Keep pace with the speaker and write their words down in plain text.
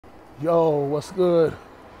Yo, what's good?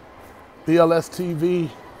 BLS TV.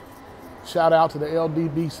 Shout out to the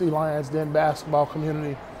LDBC Lions Den basketball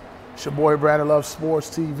community. It's your boy Brandon Loves Sports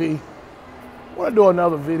TV. I want to do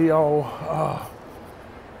another video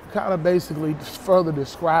kind of basically further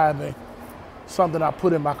describing something I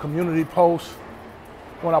put in my community post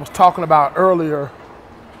when I was talking about earlier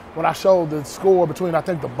when I showed the score between, I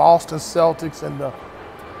think, the Boston Celtics and the,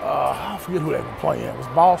 I forget who they were playing. It was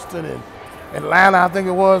Boston and Atlanta, I think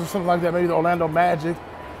it was, or something like that, maybe the Orlando Magic.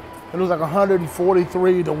 And it was like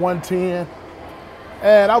 143 to 110.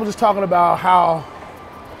 And I was just talking about how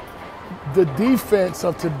the defense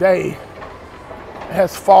of today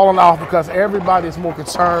has fallen off because everybody is more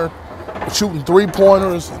concerned with shooting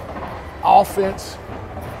three-pointers, offense,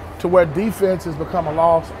 to where defense has become a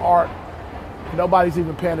lost art. Nobody's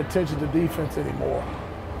even paying attention to defense anymore.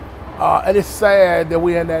 And it's sad that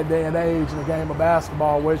we're in that day and age in the game of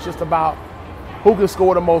basketball where it's just about who can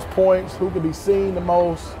score the most points, who can be seen the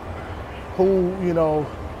most, who,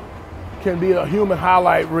 can be a human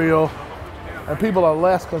highlight reel. And people are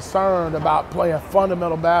less concerned about playing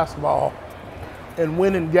fundamental basketball and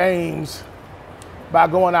winning games by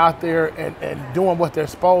going out there and doing what they're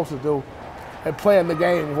supposed to do and playing the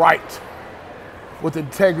game right with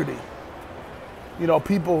integrity.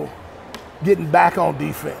 People getting back on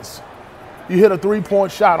defense. You hit a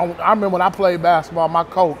three-point shot. I remember when I played basketball, my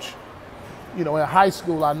coach, in high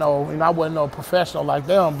school, I wasn't no professional like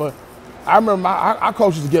them, but I remember our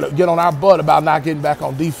coaches get on our butt about not getting back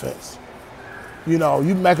on defense. You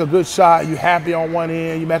make a good shot, you happy on one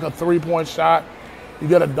end, you make a three-point shot, you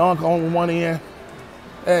get a dunk on one end,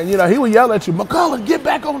 and he would yell at you, McCullough, get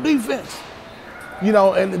back on defense. And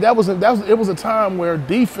it was a time where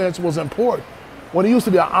defense was important. When it used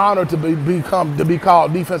to be an honor to be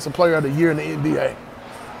called Defensive Player of the Year in the NBA.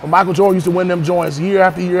 When Michael Jordan used to win them joints year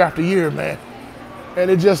after year after year, man. And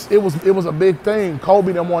it was a big thing.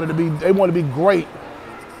 Kobe wanted to be great.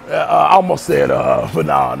 I almost said, but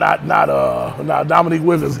no, not Dominique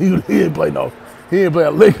Wilkins. He didn't play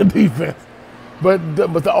a lick of defense. But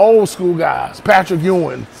the old school guys, Patrick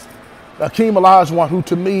Ewing, Akeem Olajuwon, who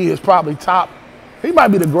to me is probably top. He might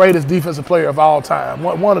be the greatest defensive player of all time.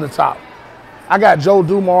 One of the top. I got Joe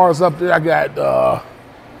Dumars up there. I got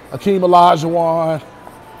Akeem Olajuwon.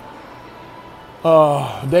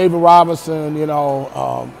 David Robinson, a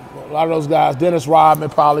lot of those guys. Dennis Rodman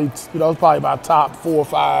probably, probably about top 4 or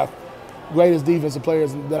 5 greatest defensive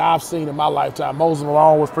players that I've seen in my lifetime. Moses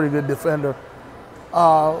Malone was a pretty good defender.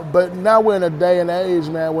 But now we're in a day and age,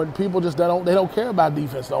 man, when people just don't care about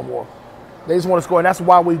defense no more. They just want to score, and that's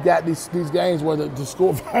why we've got these games where the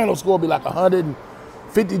final score will be like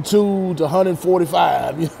 152 to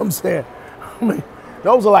 145. You know what I'm saying? I mean,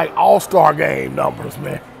 those are like all-star game numbers,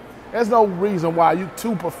 man. There's no reason why you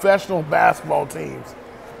two professional basketball teams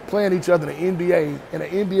playing each other in the NBA in an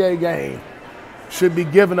NBA game should be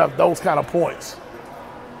giving up those kind of points.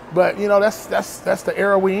 But that's the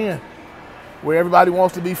era we're in, where everybody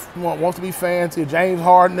wants to be fancy. James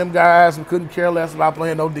Harden, them guys who couldn't care less about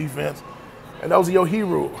playing no defense, and those are your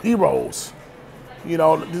heroes.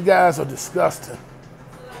 These guys are disgusting.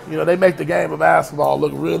 They make the game of basketball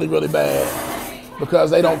look really, really bad because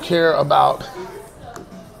they don't care about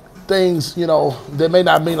things, that may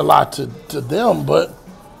not mean a lot to them, but,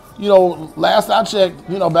 last I checked,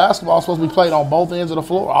 basketball is supposed to be played on both ends of the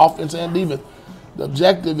floor, offense and defense. The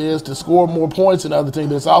objective is to score more points than the other team,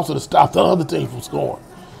 but it's also to stop the other team from scoring.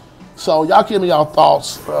 So y'all give me your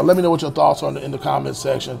thoughts. Let me know what your thoughts are in the comment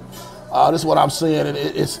section. This is what I'm seeing, and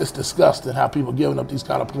it's disgusting how people giving up these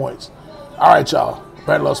kind of points. All right, y'all.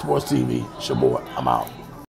 Brandon Loves Sports TV. It's your boy. I'm out.